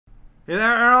There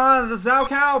are the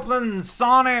Zaukauplan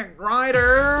Sonic Riders!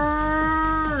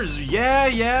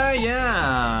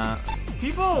 Yeah.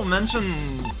 People mention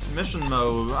mission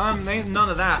mode. None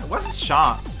of that. What's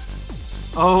shop?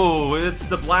 Oh, it's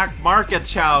the black market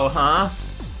chow, huh?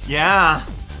 Yeah.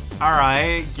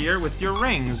 Alright, gear with your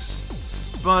rings.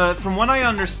 But from what I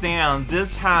understand,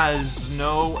 this has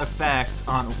no effect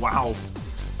on... Wow.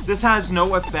 This has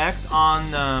no effect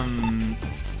on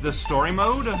the story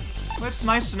mode. What's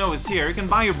nice to know is here, you can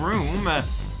buy a room.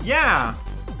 Yeah!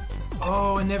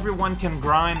 Oh, and everyone can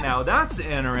grind now. That's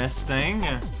interesting.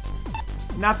 And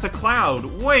that's a cloud.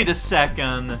 Wait a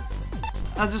second.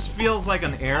 That just feels like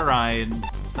an air ride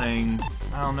thing.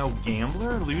 I don't know,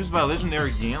 gambler? Lose by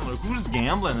legendary gambler. Who's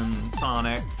gambling in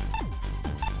Sonic?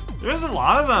 There's a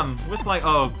lot of them with like,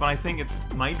 oh, but I think it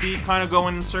might be kind of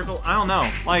going in a circle. I don't know.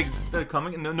 Like, they're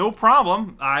coming, no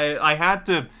problem. I had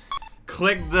to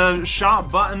click the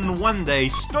shop button one day.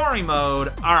 Story mode.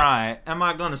 Alright, am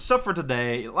I gonna suffer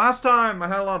today? Last time I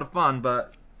had a lot of fun,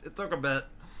 but it took a bit.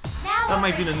 That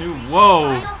might be the new,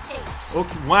 whoa.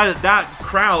 Okay, what, that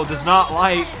crowd does not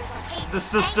like the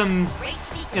system's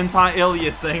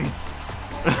anti-aliasing.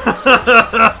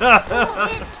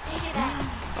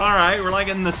 Alright, we're like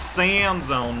in the sand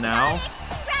zone now.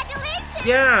 Congratulations!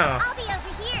 Yeah! I'll be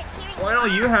over here cheering Why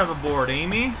don't you have a board,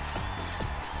 Amy?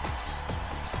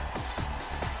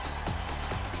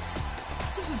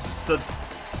 This is just a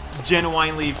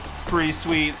genuinely pretty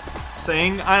sweet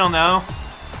thing. I don't know.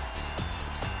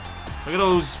 Look at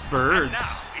those birds. And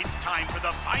now it's time for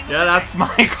the final Yeah, that's my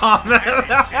comment.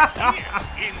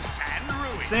 in Sand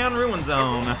Ruin. Sand Ruin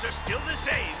Zone. The rules are still the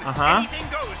same. Anything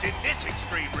goes in this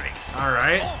extreme race.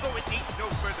 Alright. Although it needs no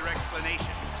further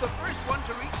explanation, the first one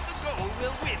to reach the goal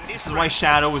will win this This is why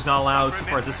Shadow was not allowed to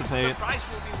Remember, participate. The prize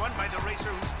will be won by the racer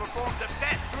who's performed the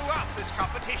best throughout this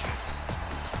competition.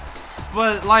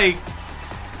 But, like,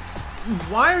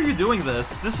 why are you doing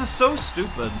this? This is so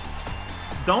stupid.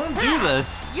 Don't do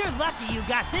this. You're lucky you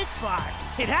got this far.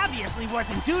 It obviously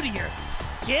wasn't due to your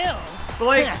skills. But,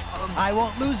 like, I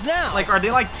won't lose now. like, are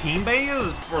they like team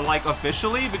based or like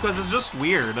officially? Because it's just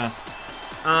weird.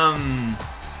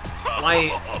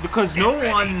 Like, because no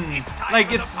one,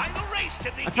 like, it's,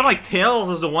 I feel like Tails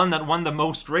is the one that won the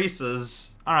most races.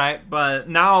 Alright, but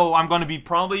now I'm going to be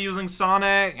probably using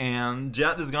Sonic, and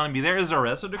Jet is going to be there. Is the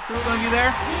rest of the crew going to be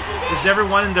there? Is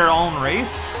everyone in their own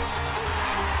race?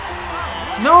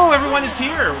 No, everyone is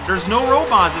here. There's no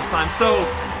robots this time, so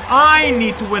I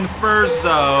need to win first,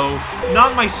 though.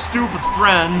 Not my stupid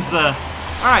friends.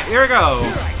 Alright, here we go.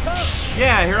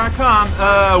 Yeah, here I come.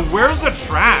 Where's the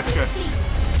track?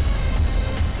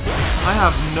 I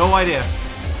have no idea.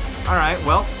 Alright,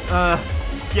 well,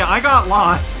 yeah, I got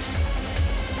lost.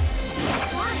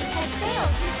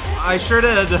 I sure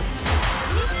did.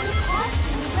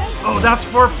 Oh, that's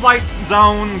for Flight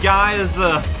Zone, guys.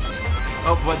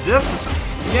 Oh, but this is...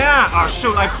 Yeah! Oh,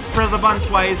 shoot, I pressed the button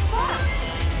twice.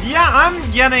 Yeah, I'm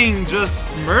getting just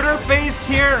murder-faced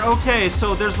here. Okay,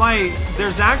 so there's like...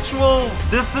 There's actual...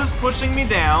 This is pushing me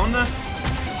down.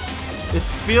 It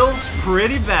feels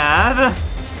pretty bad.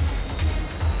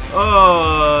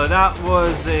 Oh, that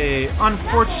was a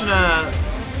unfortunate...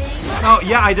 Oh,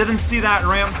 yeah, I didn't see that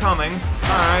ramp coming.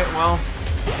 Alright, well...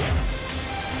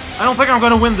 I don't think I'm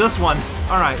gonna win this one.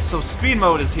 Alright, so speed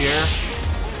mode is here.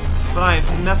 But I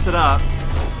mess it up.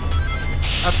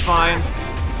 That's fine.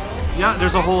 Yeah,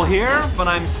 there's a hole here, but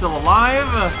I'm still alive.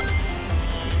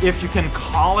 If you can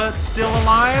call it still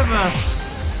alive.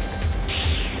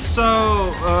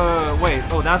 So, wait.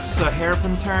 Oh, that's a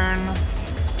hairpin turn.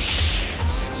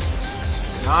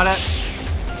 Got it.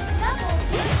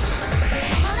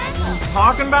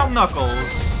 Talking about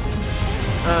Knuckles.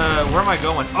 Where am I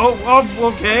going?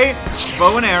 Oh, okay.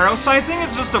 Bow and arrow. So I think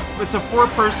it's just it's a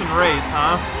four-person race,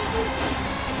 huh?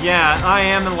 Yeah, I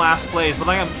am in last place, but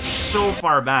I am so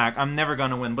far back, I'm never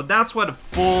gonna win. But that's what a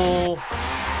full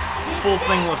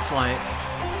thing looks like.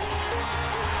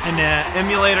 And the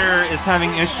emulator is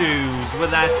having issues with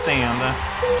that sand.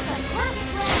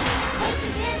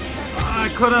 I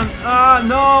couldn't,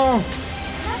 no!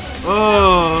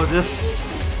 Oh, this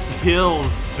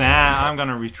feels bad. I'm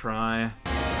gonna retry.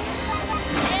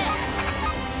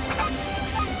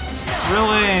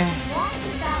 Really?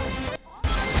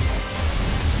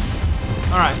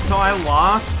 Alright, so I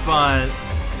lost, but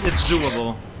it's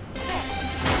doable.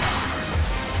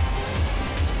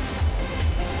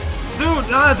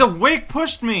 Dude, the wake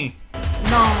pushed me!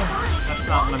 No, that's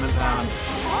not what I meant to happen.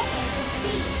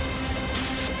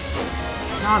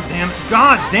 God damn it.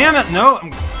 God damn it, no!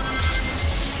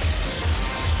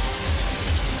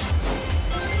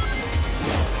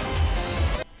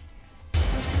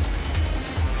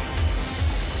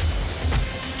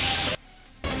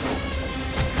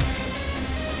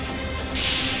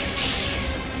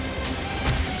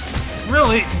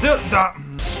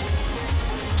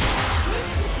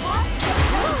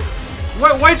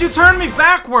 Wait, why'd you turn me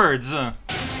backwards?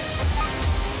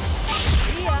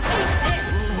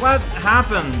 What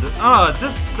happened? Oh,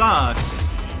 this sucks.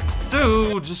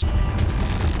 Dude, just...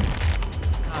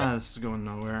 Ah, this is going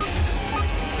nowhere.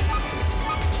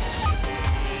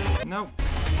 Nope.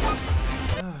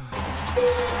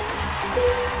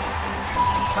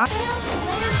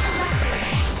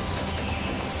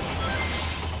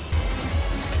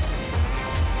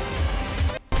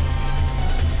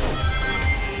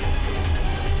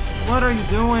 What are you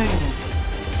doing?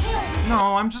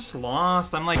 No, I'm just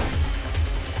lost. I'm like...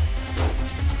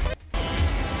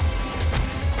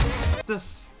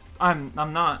 I'm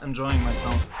not enjoying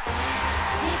myself.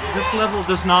 This level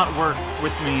does not work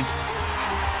with me.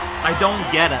 I don't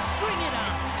get it. Bring it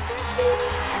on.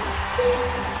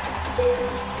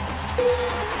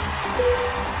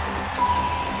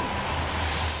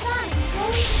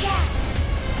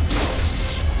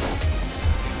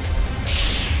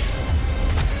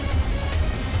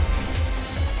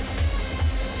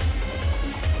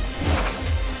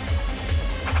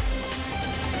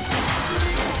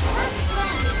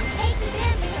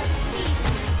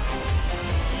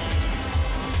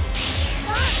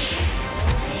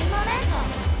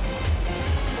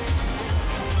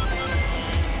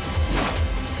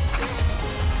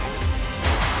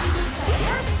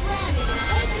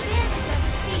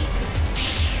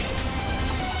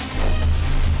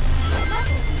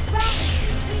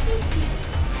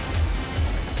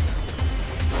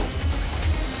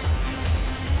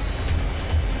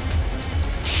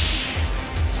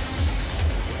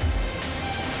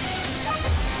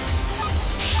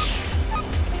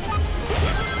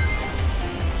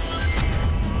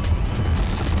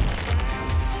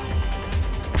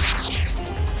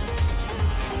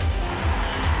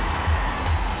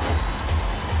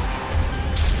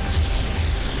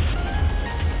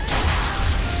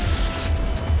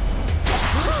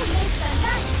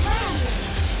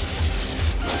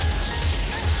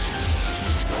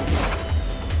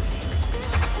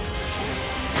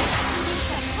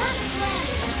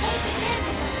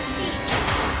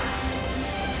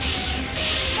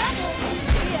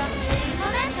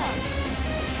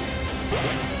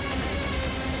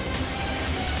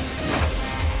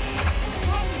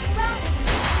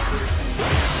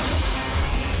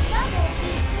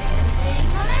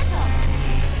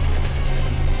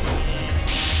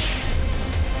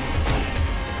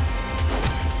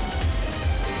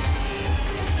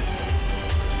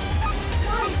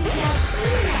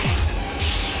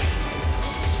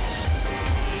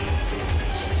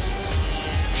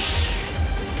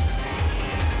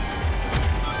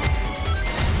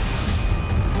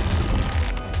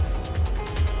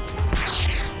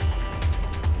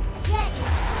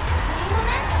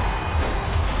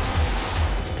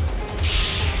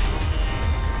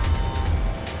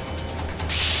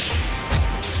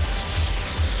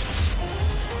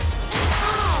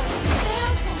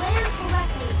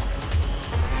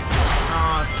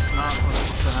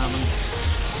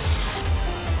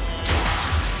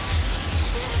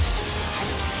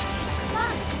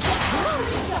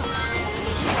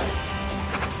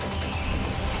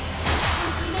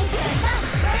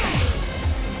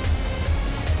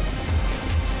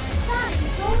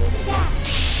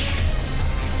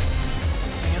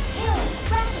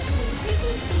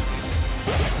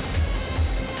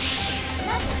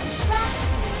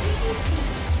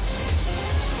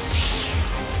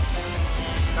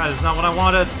 That is not what I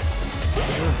wanted.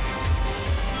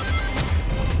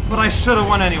 But I should have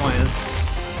won anyways.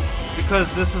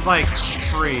 Because this is like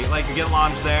free. Like you get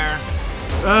launched there.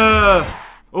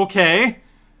 Okay.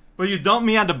 But you dumped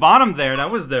me at the bottom there. That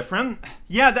was different.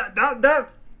 Yeah, that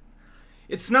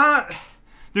it's not...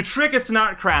 The trick is to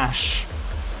not crash.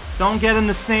 Don't get in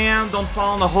the sand. Don't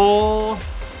fall in the hole.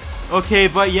 Okay,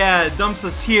 but yeah, it dumps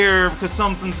us here because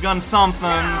something's done something.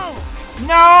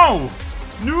 No!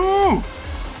 No!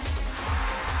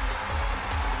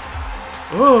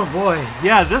 Oh boy,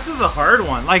 yeah, this is a hard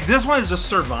one. Like, this one is just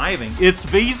surviving. It's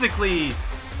basically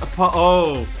a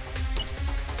oh.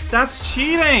 That's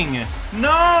cheating!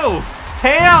 No!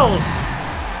 Tails!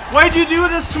 Why'd you do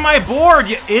this to my board,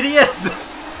 you idiot?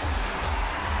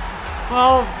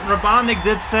 Well, Robotnik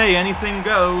did say anything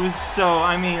goes, so,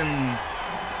 I mean...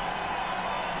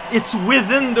 It's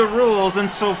within the rules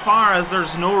insofar as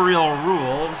there's no real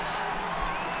rules.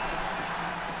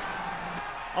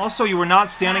 Also, you were not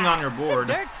standing on your board.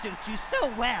 The dirt suits you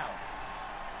so well.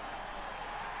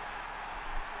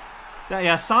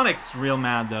 Yeah, Sonic's real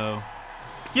mad, though.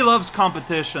 He loves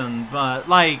competition, but,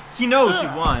 like, he knows he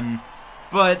won.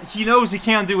 But he knows he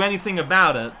can't do anything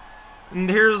about it. And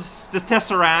here's the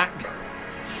Tesseract.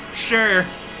 Sure.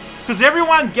 Because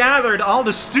everyone gathered all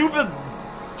the stupid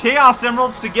Chaos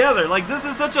Emeralds together. Like, this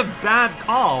is such a bad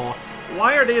call.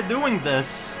 Why are they doing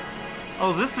this?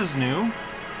 Oh, this is new.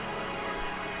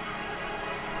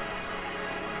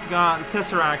 Got the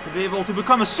Tesseract to be able to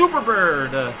become a super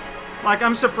bird. Like,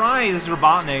 I'm surprised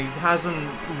Robotnik hasn't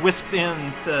whisked in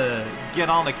to get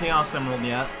on the Chaos Emerald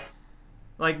yet.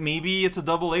 Like, maybe it's a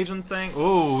double agent thing?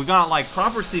 Oh, we got, like,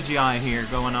 proper CGI here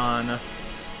going on.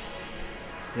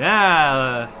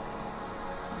 Yeah.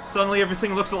 Suddenly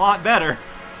everything looks a lot better.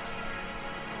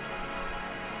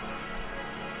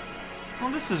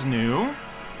 Well, this is new.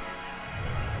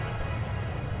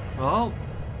 Well,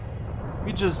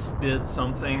 we just did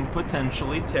something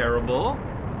potentially terrible.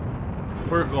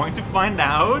 We're going to find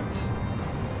out.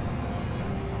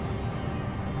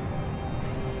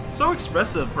 So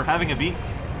expressive for having a beak.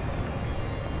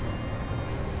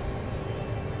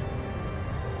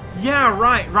 Yeah,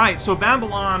 right. So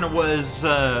Babylon was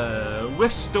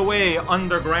whisked away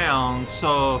underground.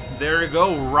 So there you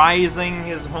go, rising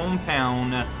his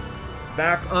hometown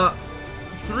back up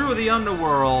through the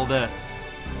underworld.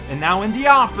 And now in the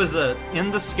opposite, in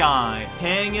the sky,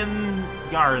 hanging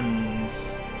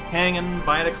gardens, hanging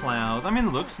by the clouds. I mean,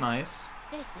 it looks nice.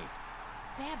 This is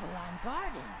Babylon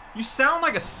Garden. You sound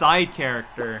like a side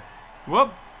character.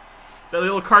 Whoop. That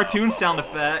little cartoon sound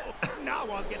effect. Now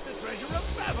I'll get the treasure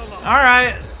of Babylon.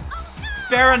 Alright.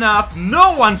 Fair enough.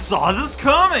 No one saw this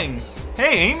coming.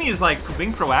 Hey, Amy is like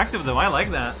being proactive though. I like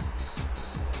that.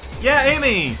 Yeah,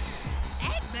 Amy.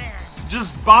 Eggman.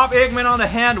 Just bop Eggman on the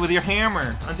head with your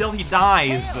hammer until he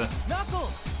dies. Tails,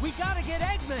 Knuckles, we gotta get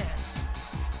Eggman.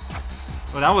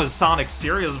 Well, that was Sonic's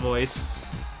serious voice.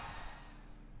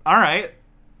 Alright.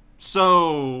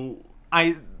 So,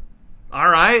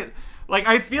 alright. Like,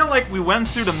 I feel like we went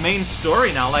through the main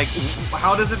story now. Like,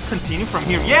 how does it continue from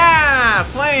here? Yeah!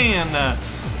 Plane!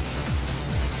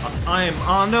 I'm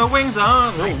on the wings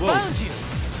of... I found you.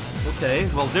 Okay,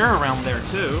 well, they're around there,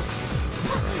 too.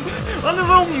 On this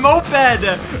little moped!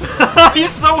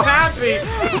 He's so happy!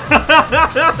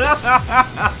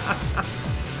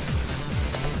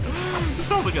 This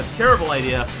sounds like a terrible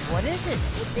idea. What is it?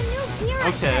 It's a new gear I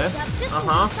Okay. picked up just to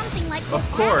use something like this.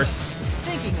 Of course.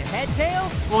 Thinking ahead,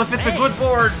 Tails? Well, if it's a good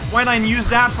board, why not use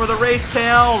that for the race,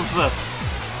 Tails?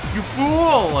 You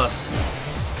fool!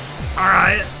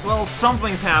 Alright, well,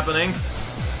 something's happening.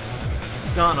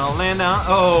 It's gonna land on...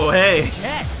 Oh, hey.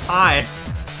 Jet. Hi.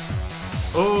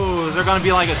 Oh, is there gonna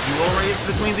be like a duel race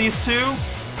between these two?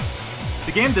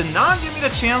 The game did not give me the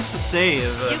chance to save,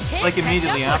 You can't like catch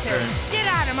immediately up with after. her. Get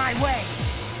out of my way.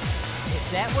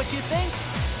 Is that what you think?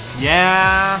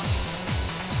 Yeah.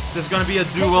 There's gonna be a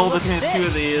Take a duel look between at the two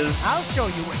of this. these. I'll show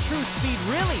you what true speed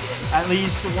really is. At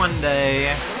least one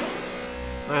day.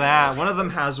 Look at that. One of them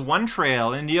has one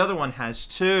trail and the other one has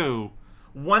two.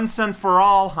 Once and for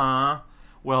all, huh?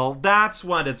 Well, that's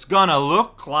what it's gonna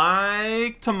look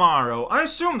like tomorrow. I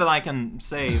assume that I can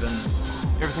save and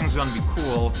everything's gonna be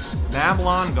cool.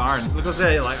 Babylon Garden. Because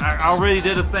hey, like I already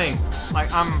did a thing.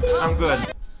 Like I'm good.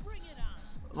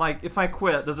 Like if I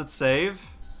quit, does it save?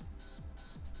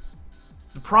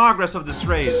 The progress of this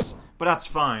race, but that's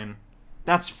fine.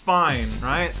 That's fine,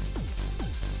 right?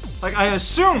 Like, I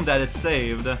assume that it's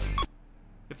saved.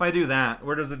 If I do that,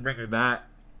 where does it bring me back?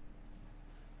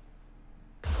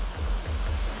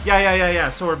 Yeah,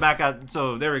 so we're back at,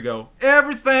 so there we go.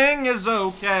 Everything is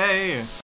okay.